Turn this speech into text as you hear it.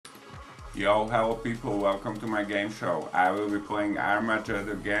Yo, hello people, welcome to my game show. I will be playing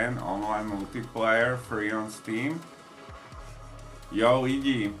Armajet again, online multiplayer, free on Steam. Jo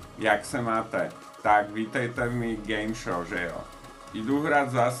lidi, jak se máte? Tak vítejte v mý game show, že jo? Jdu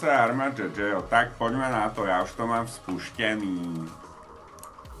hrát zase Armajet, že jo? Tak poďme na to, já už to mám spuštěný.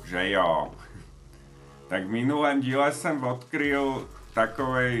 Že jo? Tak v minulém díle jsem odkryl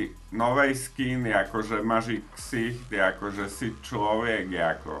takovej novej skin, jakože máš ksicht, jakože si člověk,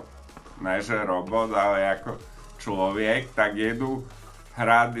 jako ne že robot, ale jako člověk, tak jedu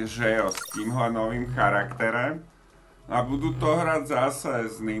hrát, že jo, s tímhle novým charakterem. A budu to hrát zase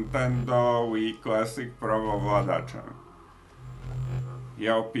s Nintendo Wii Classic Pro ovladačem.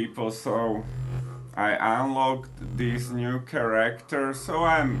 Yo people, so I unlocked this new character, so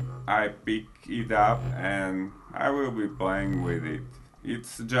I pick it up and I will be playing with it.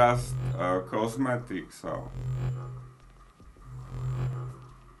 It's just cosmetic, so.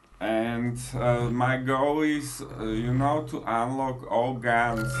 And my goal is, you know, to unlock all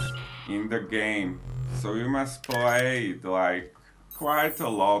guns in the game. So you must play it like quite a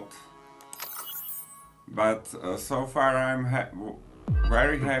lot. But so far I'm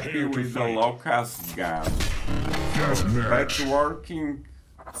very happy with the locust gun. That's working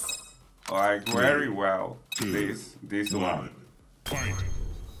like very well. This one.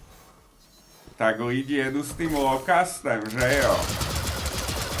 Tak lidi, jedu s tým locustem, že jo?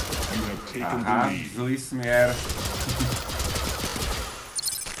 Aha, zlý směr.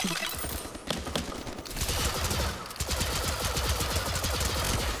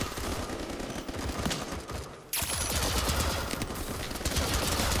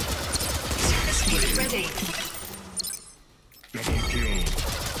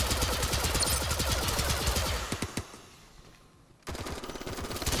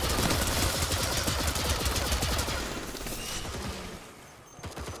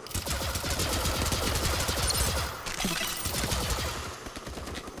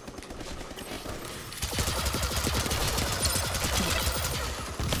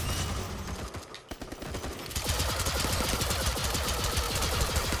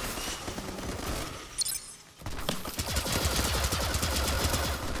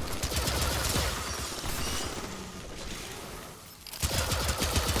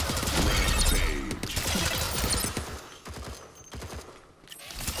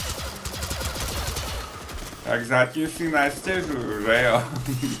 Tak zatím si nestěžuju, že jo?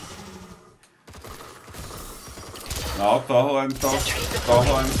 No tohle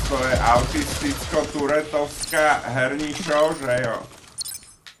je autisticko-turetovská herní show, že jo?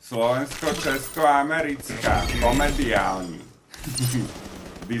 Slovensko-česko-americká, komediální.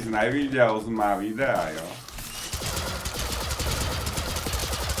 Bys neviděl z má videa, jo?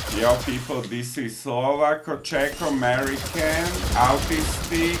 Yo people, this is Slovako-Czech-American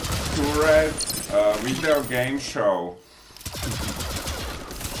autistic Tourette video game show.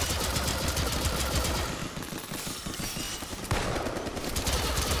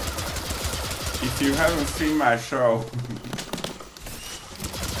 If you haven't seen my show,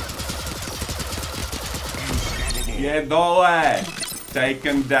 je dole,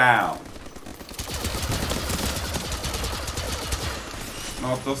 taken down.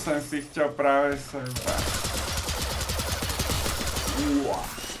 No to jsem si chtěl právě sebrat.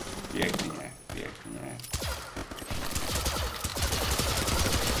 Pěkně, pěkně.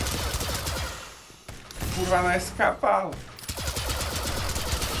 Kurva, neskapal.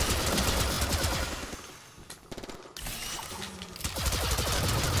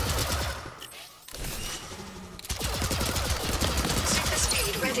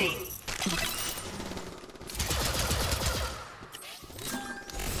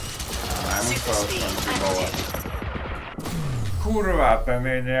 Kurva, ten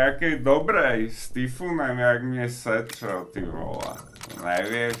je nějaký dobrý, s Tyfunem, jak mě setřel, ty vole.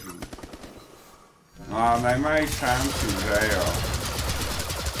 Nevěřím. No a nemají šanci, že jo?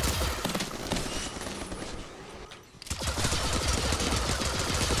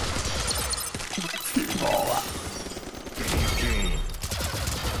 Ty vole.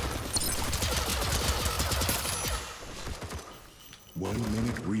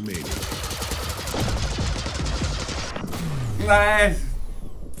 Ne!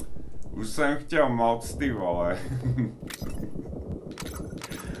 Už jsem chtěl moc, ty vole.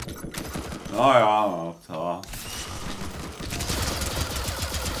 No jo, no to.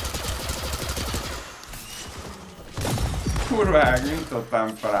 Kurva, jak mi to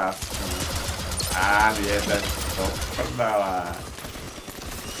tam praskne. Jede do prdala.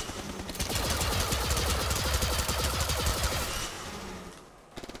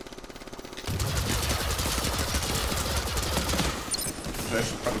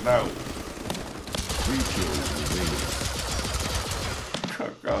 Chceš prdel.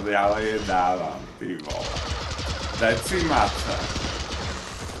 Kokos, ale je dávam, ty vole. Decimace.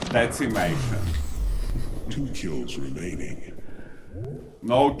 Decimation. 2 kills remaining.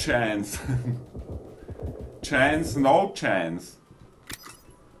 No chance. Chance, no chance.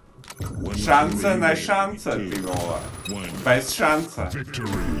 Šance, nešance, ty vole. Bez šance.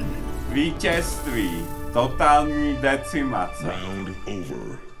 Vítězství. Totální decimace. Round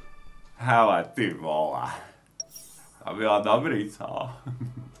over. Hele, ty vole. To bylo dobrý, co?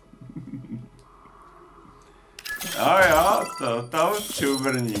 No jo, to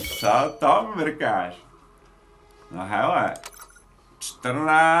čubrní, co? To vrkáš. No hele.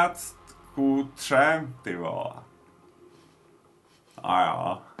 14-3, ty vole. A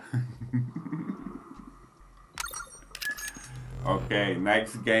jo. Okay,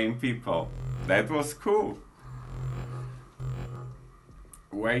 next game, people. That was cool.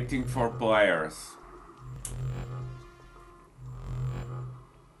 Waiting for players.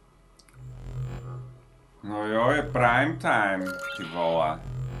 No jo, je prime time, ty vole.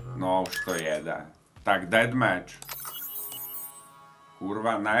 No už to jede. Tak Deathmatch.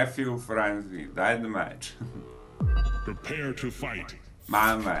 Kurva, Nephew Frenzy, Deathmatch. Prepare to fight.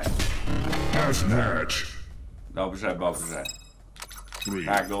 Máme. Deathmatch. Dobře, dobře. 3,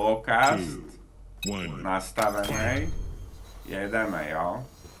 Tak locast. 2, 1. Nastavený. Jedeme, jo.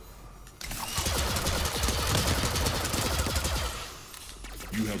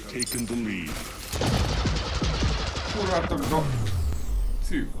 You have taken the lead. Kurva, to kdo...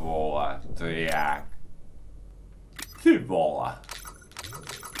 Ty vole, to je jak? Ty vole.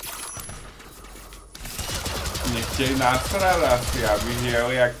 Mě chtějí nasrat asi, aby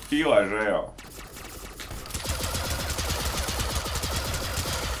jeli jak píle, že jo?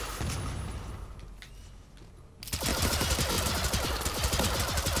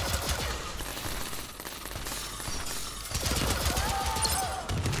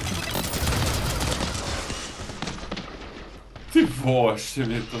 Ty vole, ještě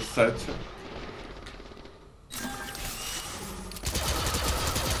mě to seče.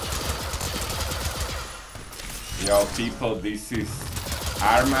 Yo, people, this is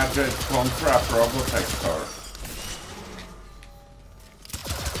Armajet Contra Probotector.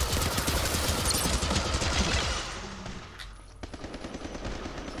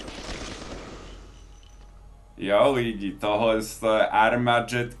 Jo, lidi, tohle je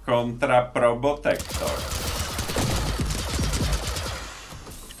Armajet Contra Probotector.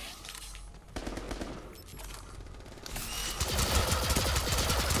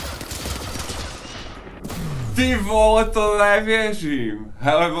 Ty vole, to nevěřím.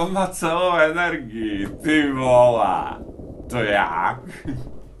 Hele, on má celou energii. Ty vole. To jak?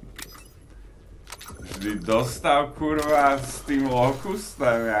 Vždy dostal kurva s tím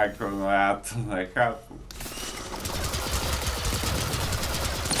lokustem, jako, no já to nechápu.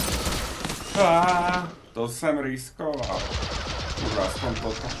 To jsem riskoval. Kurva, aspoň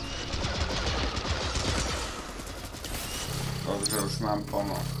toto. Dobře, už mám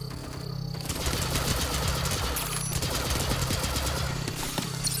pomoc.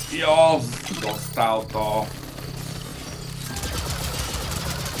 Jo, dostal to.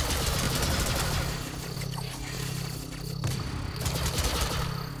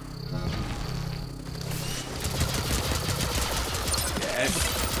 Yes.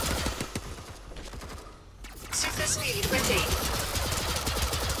 Super speed ready.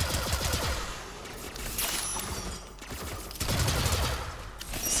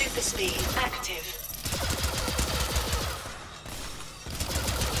 Super speed active.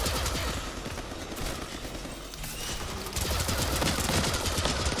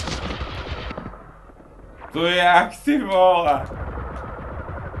 To je jak, ty vole?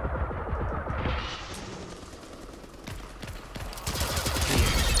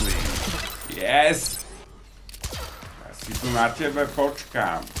 Yes! Já si tu na tebe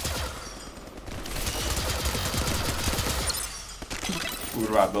počkám.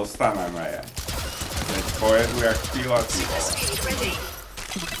 Kurva, dostaneme je. Teď pojedu jak píla, ty vole.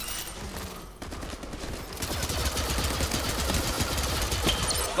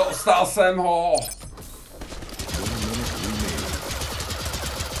 Dostal jsem ho!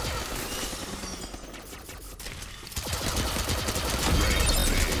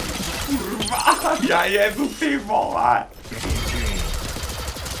 Kurva, já jedu, ty vole!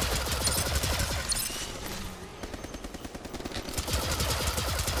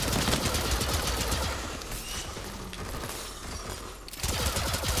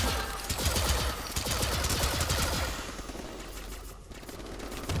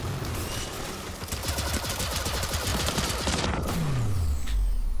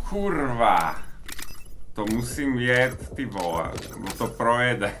 Kurva! To musím jet, ty vole, no to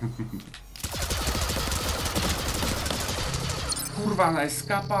projede. Kurva,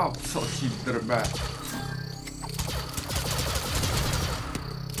 neskapal, co ti drbe.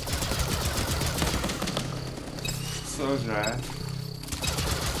 Cože?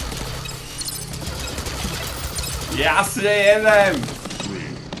 Jasně jedem!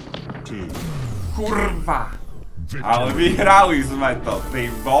 Kurva! Ale vyhrali jsme to, ty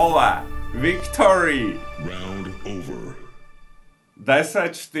vole! Victory! Round over.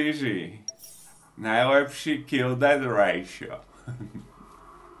 10-4. Najlepší kill death ratio.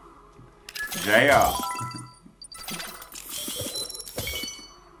 Že jo?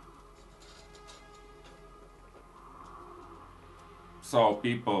 So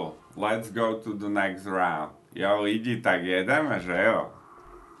people, let's go to the next round. Jo lidi, tak jedeme, že jo?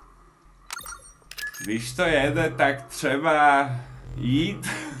 Když to jede, tak třeba jít.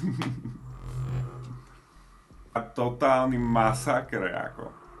 A totálny masakr,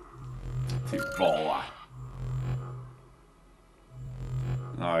 jako. Ty vole.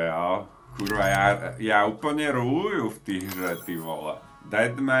 No jo, kurva, já úplně ruluju v té hře, ty vole.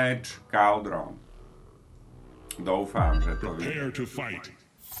 Deathmatch, Cauldron. Doufám, že to vidí. Prepare to fight.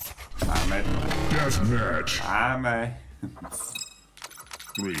 Máme to. Deathmatch. Máme.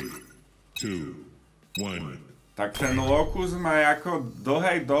 3, 2, 1. Tak ten Locus má jako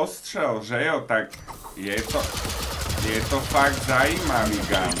dlhej dostřel, že jo? Tak je to fakt zajímavý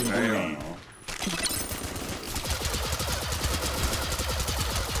gun, že jo? No.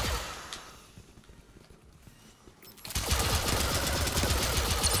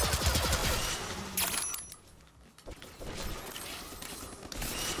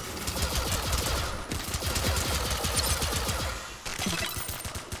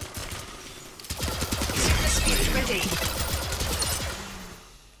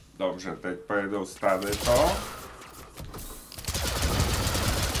 Dobře, teď pojedou stade to.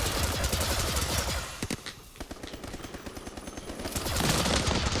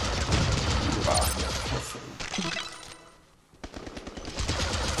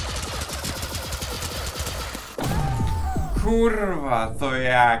 Kurva, to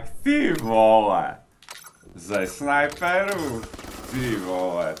jak ty vole. Ze snajperu, ty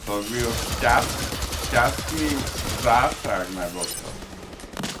vole, to byl šťastný zásah nebo to.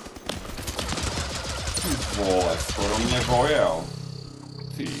 Ty vole, skoro mě vojel.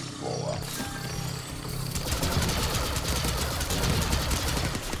 Ty vole.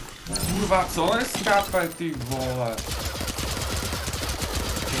 Kurva, co neskápe, ty vole?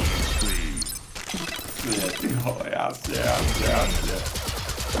 Nie, ty vole, jasně.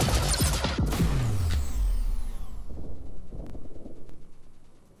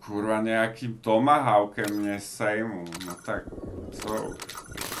 Kurva, nějakým tomahawkem mě sejmu. No tak, co?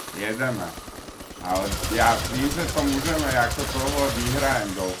 Jedeme. Ale já vím, že to můžeme jako tohle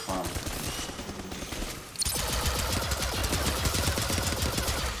vyhrajem, doufám.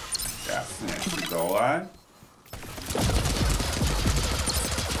 Jasně, si dole.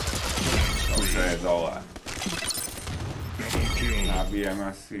 Dobře, je dole.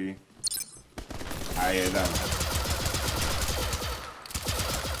 Nabijeme si. A jedeme.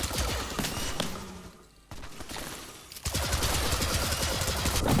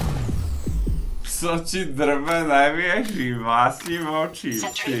 Co ti drbe, nevěří, vlastním očí,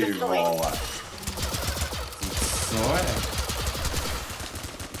 ty vole. Co je?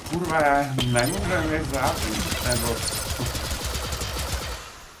 Kurva, já nemůžem je zabít, nebo...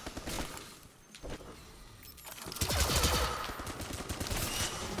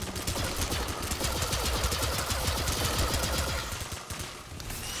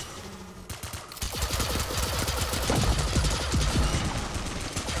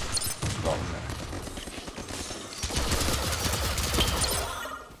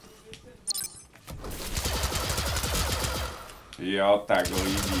 Jo, tak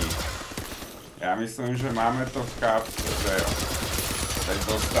lidi. Já myslím, že máme to v kapse, že jo. Teď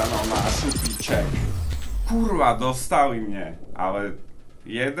dostanou náš píček. Kurva, dostali mě. Ale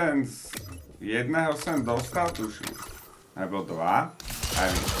jedného jsem dostal, tuším. Nebo dva.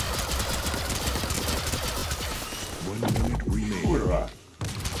 Kurva.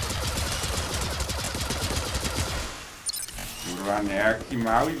 Kurva, nějaký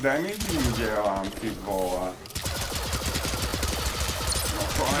malý damage jim dělám, ty vole.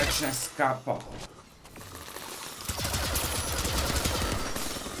 Konečně skapal.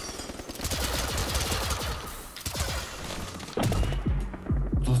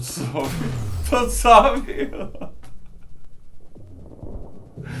 To co bylo?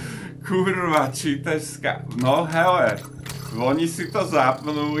 Kurva, čítačka. No hele, oni si to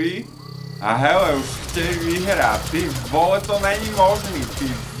zapnuli A hele, už chceli vyhrať, ty vole, to není možný, ty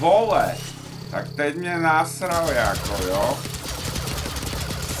vole. Tak teď mě nasral jako, jo.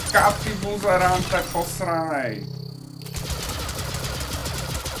 Skapy buzerante posranej.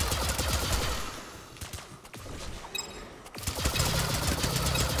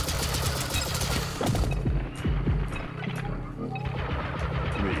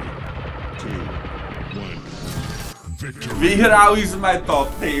 Vyhrali sme to,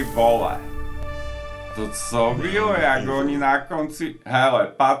 ty vole. To co bylo, jak oni na konci... Hele,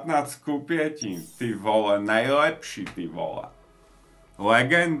 15 kupietín, ty vole, nejlepší, ty vole.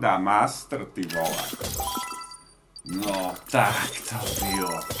 Legenda, master, ty vole. No, tak to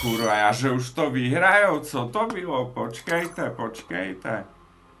bylo. Kurva, ja že už to vyhrajou, co to bylo? Počkejte, počkejte.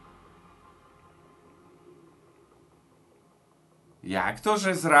 Jak to,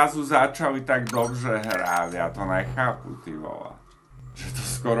 že zrazu začali tak dobře hrát? Ja to nechápu, ty vole. Že to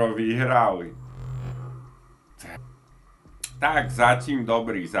skoro vyhrali. Tak, zatím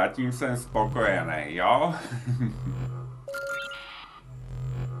dobrý, zatím jsem spokojený, jo?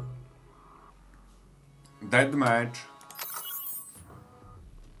 Deathmatch.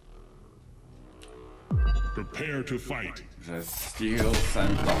 Prepare to fight. Že stihl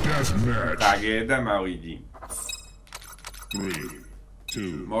jsem to. Deathmatch. Tak jedeme lidi. 3,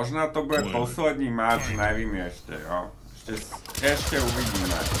 2, Možná to bude poslední match, nevím ještě, jo? Ještě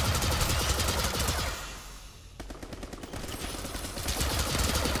uvidíme.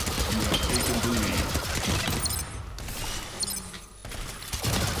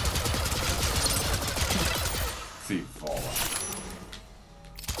 Ty vole.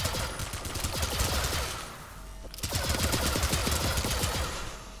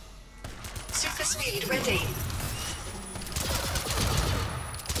 Super speed ready.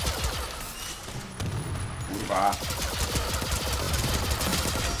 Kurva.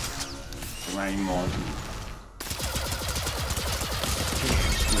 To není možný.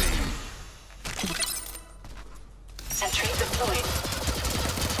 Sentry deployed.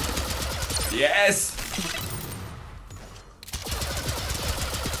 Yes!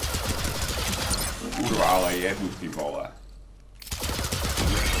 Kurva, ale jedu, ty vole.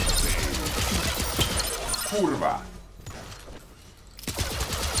 Kurva.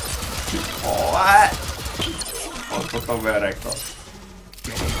 Ty vole. O, toto bude rekord.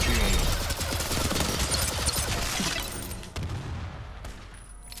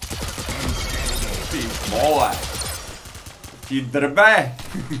 Ty vole. Ti drbe.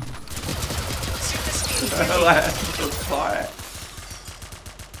 Super speed ready. Hele, to co je?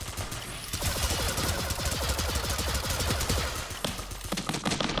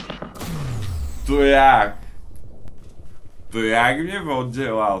 To jak? To jak mě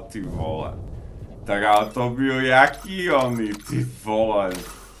oddělal, ty vole? Tak ale to byl jaký oný, ty vole,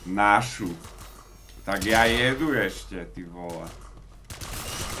 nášu. Tak já jedu ještě, ty vole.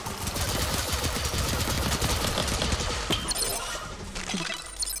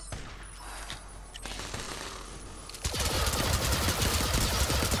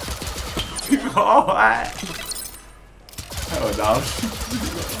 Ty vole. Hele, další.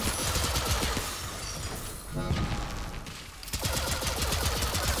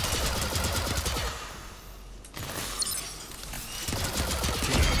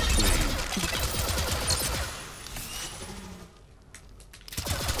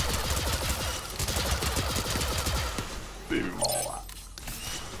 Ty vole.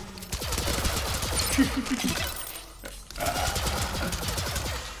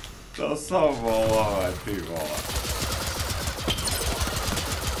 To jsou volové, ty vole.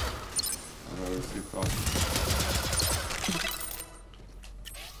 Zajdu si to.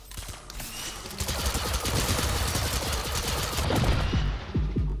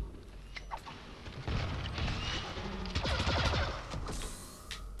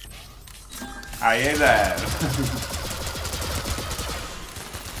 A jeden.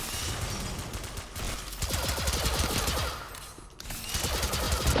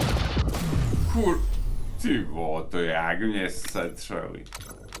 Ty vole, to jak mě setřeli.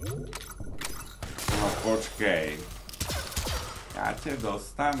 No počkej. Já tě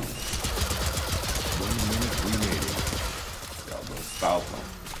dostanu. Jo, dostal to.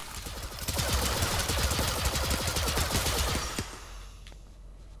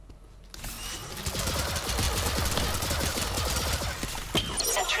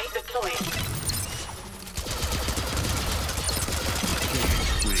 Sentry deployed.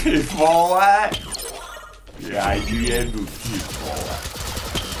 Ty vole! Já jedu, ty vole.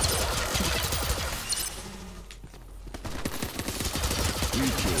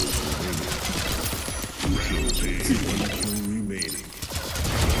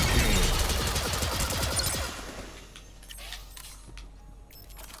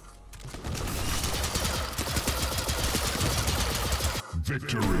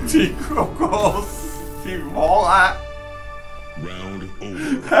 Victory. Ty kokos, ty vole. Round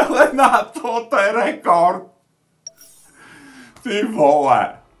over. Hele na to, to je rekord. Ty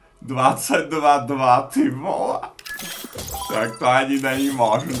vole. 22-2, ty vole. Tak to ani není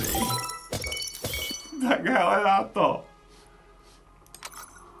možný. Tak hele na to.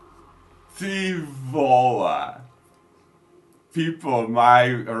 Ty vole. People, my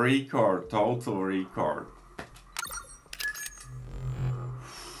record, total record.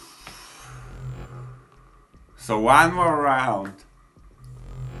 So one more round.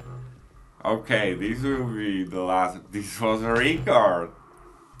 Okay, this will be the last. This was a record.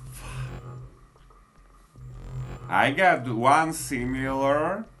 I got one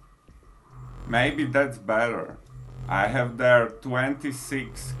similar. Maybe that's better. I have there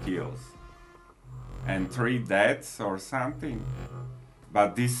 26 kills and 3 deaths or something.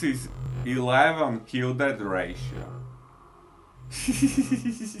 But this is 11 kill death ratio.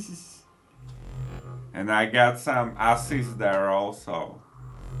 And I got some assists there also.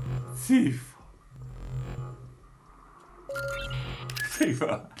 Thief. Thief.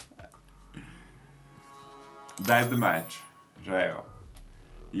 Deathmatch. Real.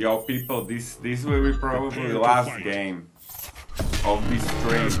 Yo people, this will be probably the last game of this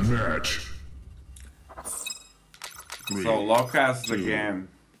stream. Deathmatch. So lock us again.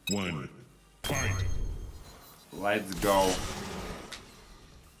 1. Fight. Let's go.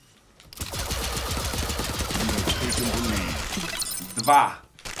 You have taken the lead. 2.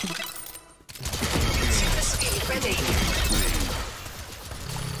 Super speed ready.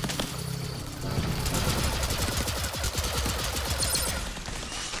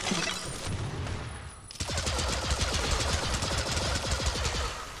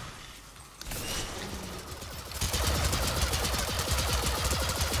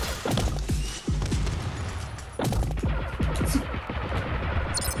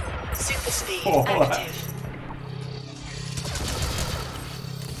 Super speed active.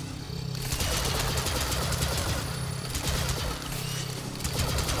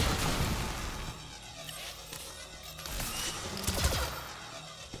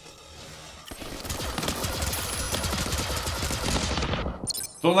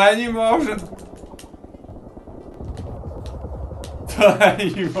 To není možné. To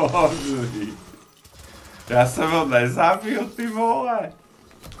není možný. Ja som ho nezabil, ty vole.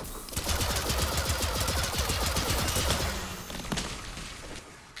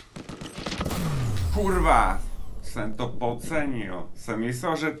 Kurva, som to podcenil. Som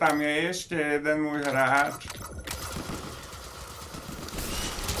myslel, že tam je ešte jeden môj hráč.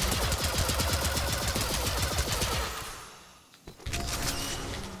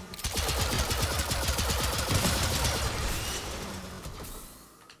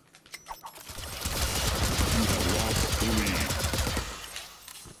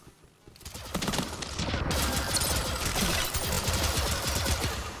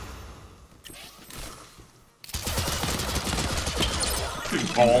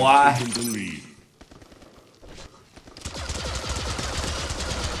 Vole. Taken the lead.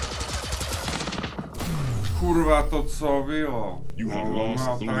 Kurva, to co bylo? You have On lost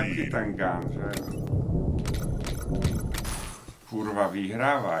mal the taky lead. ten gun, že? Kurva,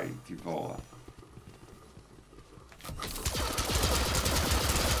 vyhrávaj, ty vole.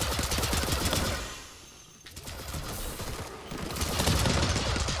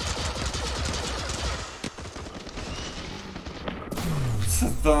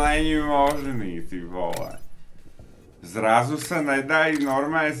 To není možný, ty vole. Zrazu sa nedá i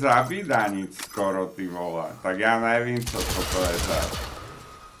normálne zabiť a nic skoro, ty vole. Tak ja nevím, co toto je za...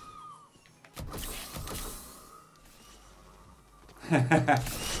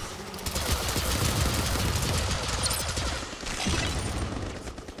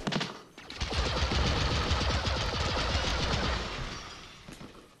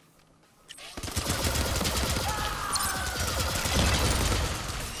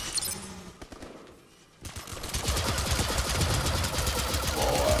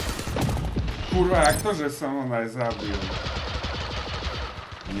 Kurva, jak to, že som ho nezabil?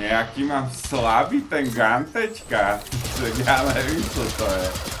 Nejaký mám slabý ten gun teďka. Ja nevím, co to je.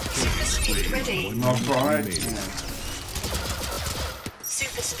 Super speed ready. No konečne.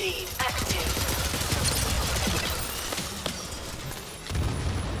 Super speed active.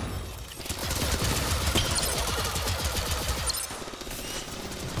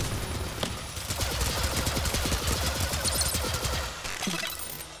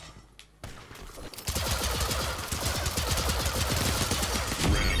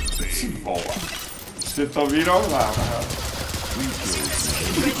 Vole. Ešte to vyrovnáme.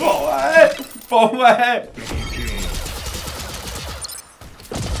 Vole, pome!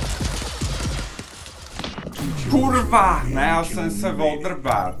 Kurva! Nejel jsem se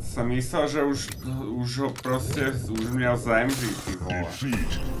odrbat. Jsem myslel, že už ho prostě, už měl zemřít, ty vole.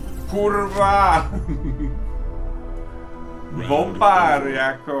 Kurva! Bopár,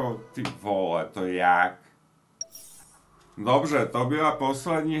 jako, ty vole, to jak? Dobře, to byla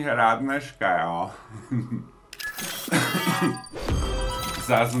poslední hra dneška, jo.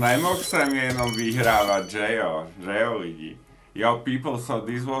 Zas nemohl jsem jenom vyhrávat, že jo lidi. Yo people, so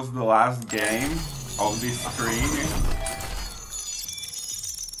this was the last game of this stream.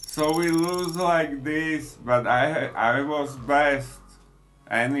 So we lose like this, but I was best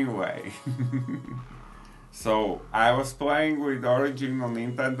anyway. So I was playing with original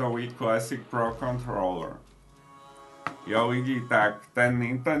Nintendo Wii Classic Pro Controller. Jo lidi, tak ten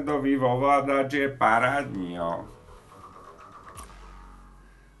Nintendový ovládač je parádní, jo.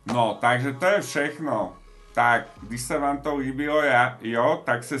 No, takže to je všechno. Tak, když se vám to líbilo,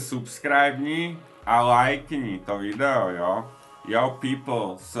 tak se subscribni a lajkni to video, jo. Yo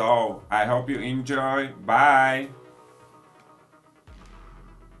people, so I hope you enjoy, bye!